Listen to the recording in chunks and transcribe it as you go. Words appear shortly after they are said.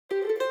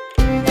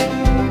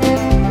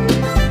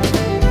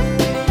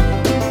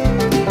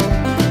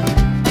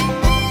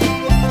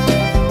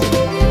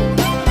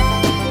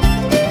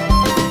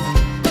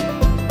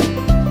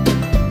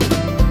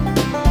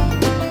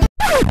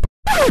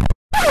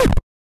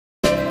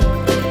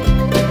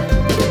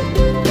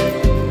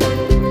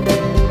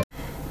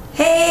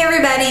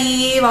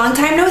everybody, long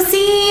time no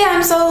see.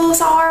 I'm so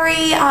sorry.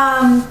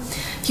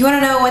 If you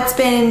want to know what's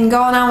been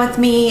going on with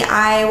me,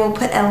 I will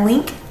put a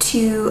link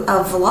to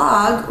a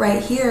vlog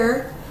right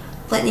here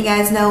letting you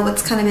guys know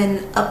what's kind of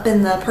been up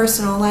in the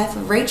personal life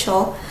of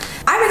Rachel.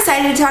 I'm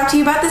excited to talk to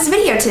you about this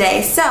video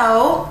today.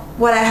 So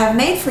what I have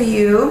made for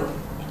you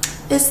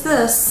is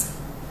this.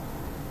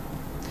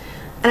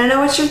 And I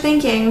know what you're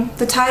thinking.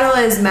 The title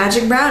is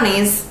Magic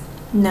Brownies.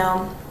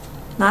 No,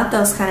 not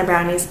those kind of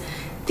brownies.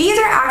 These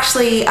are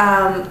actually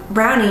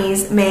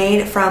brownies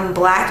made from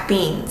black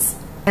beans.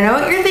 I know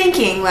what you're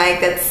thinking,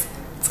 like it's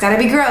gotta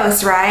be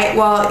gross, right?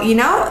 Well, you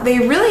know, they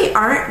really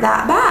aren't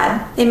that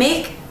bad. They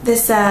make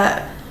this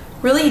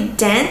really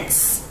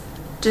dense,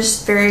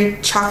 just very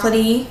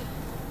chocolatey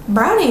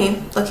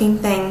brownie looking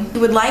thing. If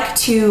you would like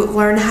to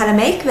learn how to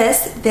make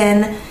this,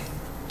 then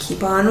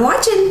keep on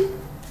watching.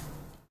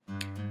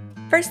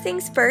 First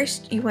things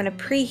first, you want to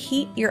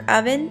preheat your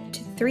oven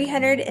to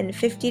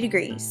 350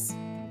 degrees.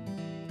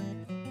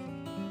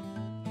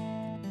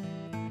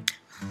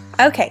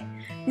 Okay,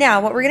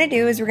 now what we're going to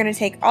do is we're going to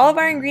take all of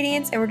our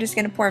ingredients and we're just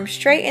going to pour them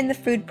straight in the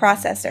food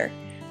processor.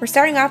 We're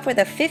starting off with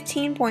a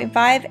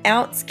 15.5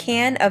 ounce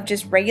can of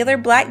just regular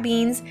black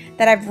beans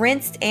that I've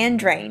rinsed and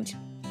drained.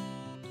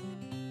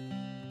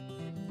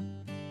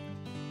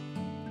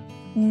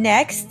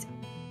 Next,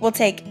 we'll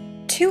take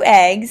 2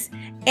 eggs,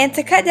 and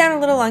to cut down a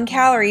little on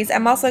calories,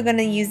 I'm also going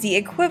to use the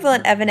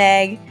equivalent of an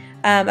egg,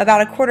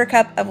 about a 1/4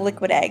 cup of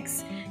liquid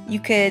eggs. You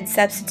could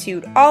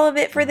substitute all of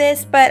it for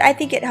this, but I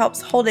think it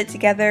helps hold it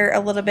together a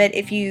little bit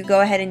if you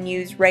go ahead and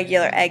use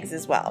regular eggs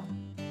as well.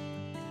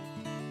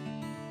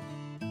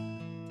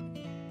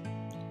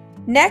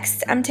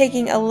 Next, I'm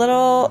taking a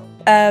little,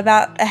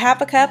 about a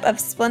 1/2 cup of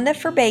Splenda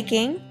for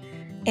baking.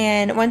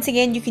 And once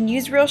again, you can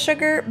use real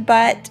sugar,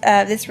 but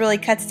this really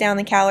cuts down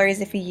the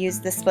calories if you use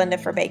the Splenda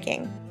for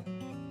baking.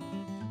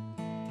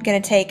 I'm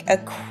going to take a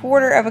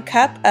 1/4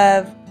 cup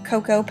of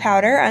cocoa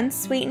powder,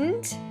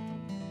 unsweetened.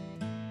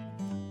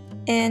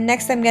 And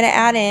next I'm going to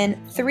add in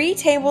 3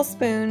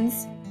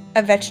 tablespoons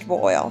of vegetable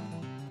oil.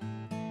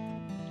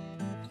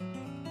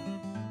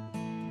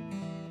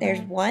 There's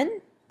 1,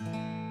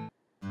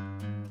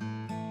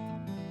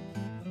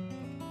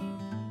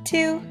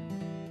 2,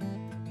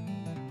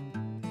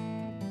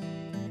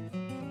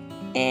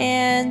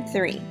 and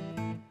 3.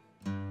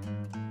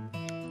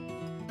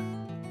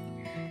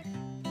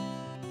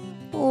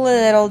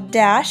 Little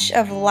dash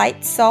of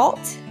light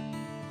salt.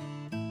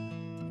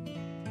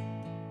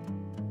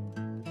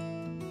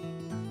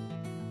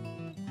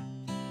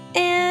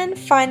 And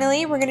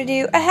finally, we're going to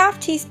do a 1/2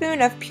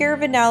 teaspoon of pure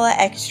vanilla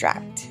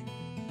extract.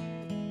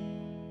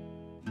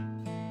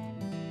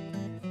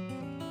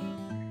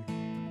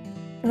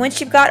 Once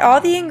you've got all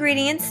the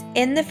ingredients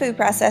in the food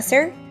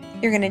processor,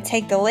 you're going to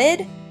take the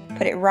lid,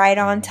 put it right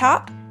on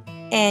top,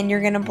 and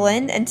you're going to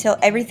blend until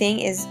everything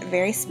is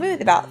very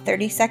smooth, about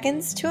 30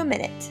 seconds to a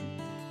minute.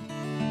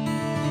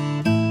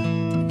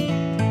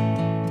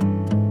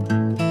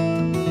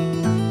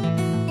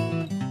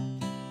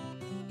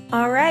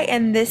 Alright,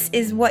 and this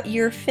is what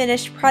your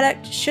finished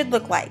product should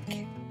look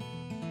like.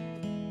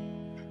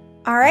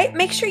 Alright,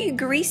 make sure you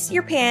grease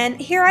your pan.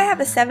 Here I have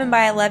a 7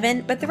 by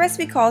 11, but the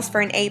recipe calls for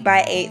an 8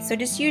 by 8, so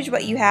just use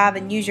what you have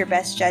and use your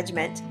best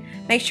judgment.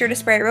 Make sure to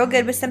spray it real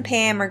good with some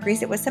Pam or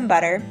grease it with some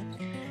butter.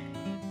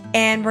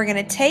 And we're going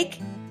to take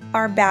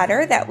our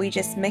batter that we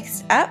just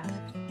mixed up,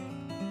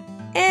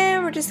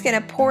 and we're just going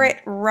to pour it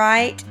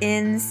right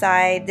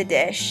inside the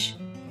dish.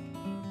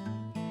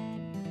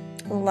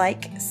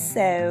 Like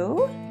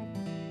so.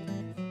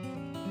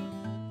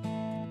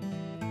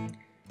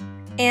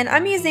 And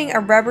I'm using a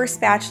rubber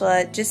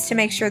spatula just to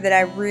make sure that I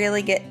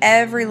really get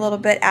every little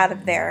bit out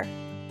of there.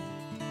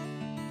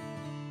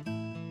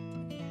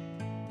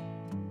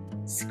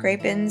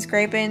 Scraping,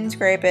 scraping,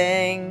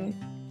 scraping.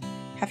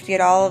 Have to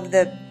get all of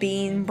the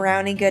bean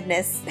brownie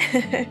goodness.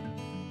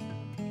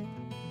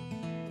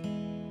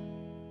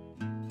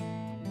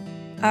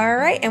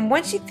 Alright, and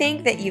once you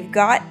think that you've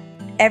got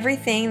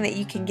everything that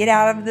you can get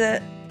out of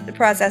the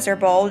processor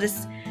bowl,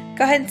 just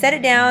go ahead and set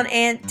it down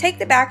and take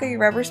the back of your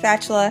rubber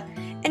spatula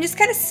and just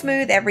kind of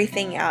smooth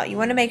everything out. You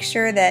want to make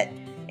sure that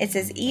it's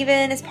as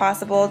even as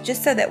possible,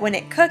 just so that when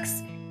it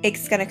cooks,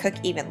 it's going to cook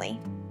evenly.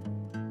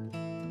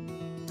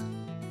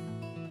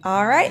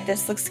 Alright,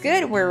 this looks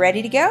good. We're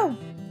ready to go.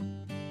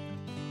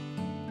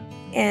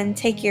 And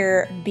take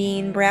your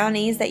bean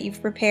brownies that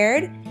you've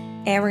prepared,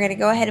 and we're going to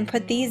go ahead and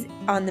put these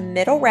on the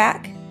middle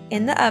rack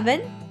in the oven.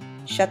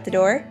 Shut the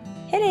door.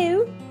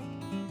 Hello.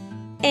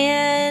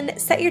 And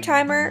set your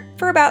timer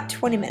for about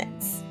 20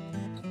 minutes.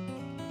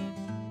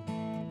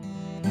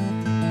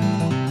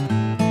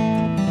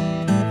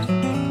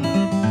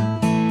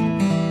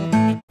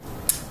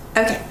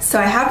 Okay, so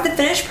I have the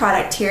finished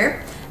product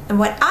here, and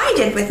what I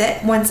did with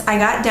it once I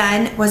got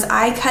done was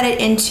I cut it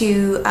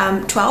into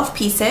 12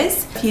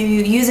 pieces. If you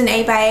use an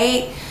 8 by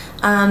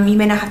 8, you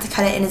may not have to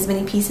cut it in as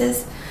many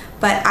pieces,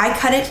 but I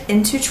cut it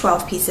into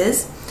 12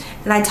 pieces,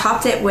 and I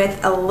topped it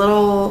with a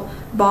little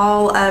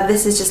ball of,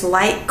 this is just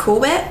light Cool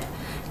Whip,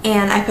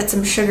 and I put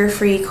some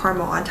sugar-free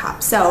caramel on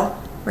top. So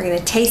We're gonna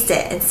taste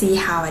it and see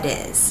how it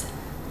is.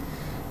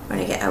 We're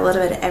gonna get a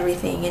little bit of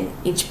everything in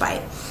each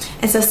bite.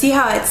 And so see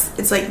how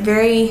it's like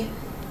very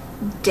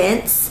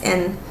dense,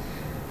 and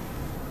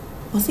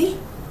we'll see.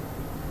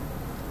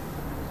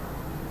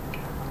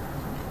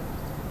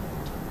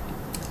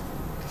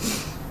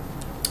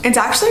 It's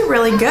actually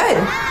really good.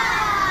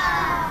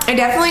 It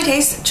definitely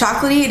tastes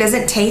chocolatey. It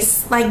doesn't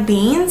taste like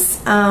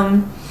beans.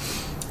 Not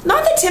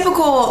the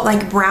typical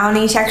like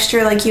brownie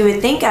texture like you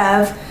would think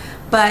of,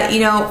 but you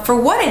know, for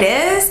what it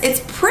is,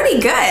 it's pretty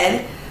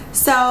good.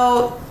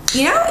 So,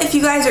 you know, if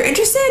you guys are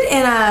interested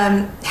in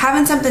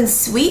having something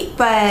sweet,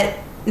 but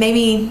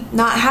maybe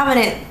not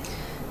having it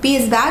be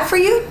as bad for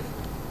you,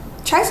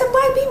 try some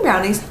black bean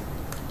brownies.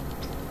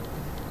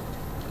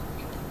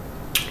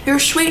 Your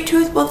sweet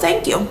tooth will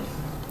thank you.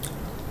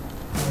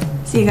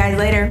 See you guys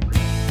later.